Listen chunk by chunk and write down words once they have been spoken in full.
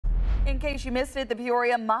In case you missed it, the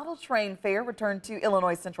Peoria Model Train Fair returned to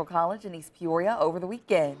Illinois Central College in East Peoria over the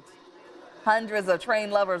weekend. Hundreds of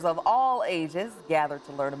train lovers of all ages gathered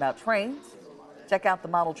to learn about trains, check out the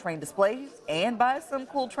model train displays, and buy some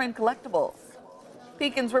cool train collectibles.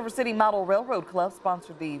 Pekin's River City Model Railroad Club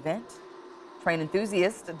sponsored the event. Train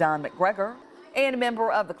enthusiast Don McGregor and a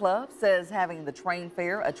member of the club says having the train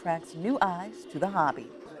fair attracts new eyes to the hobby.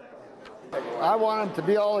 I want them to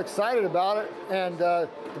be all excited about it and to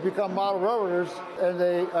become model railroaders, and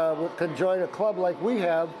they can join a club like we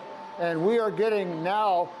have. And we are getting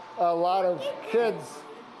now a lot of kids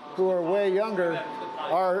who are way younger.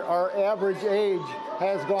 Our average age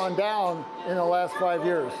has gone down in the last 5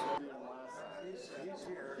 years.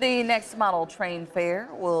 The next model train fair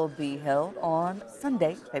will be held on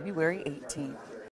Sunday, February 18th.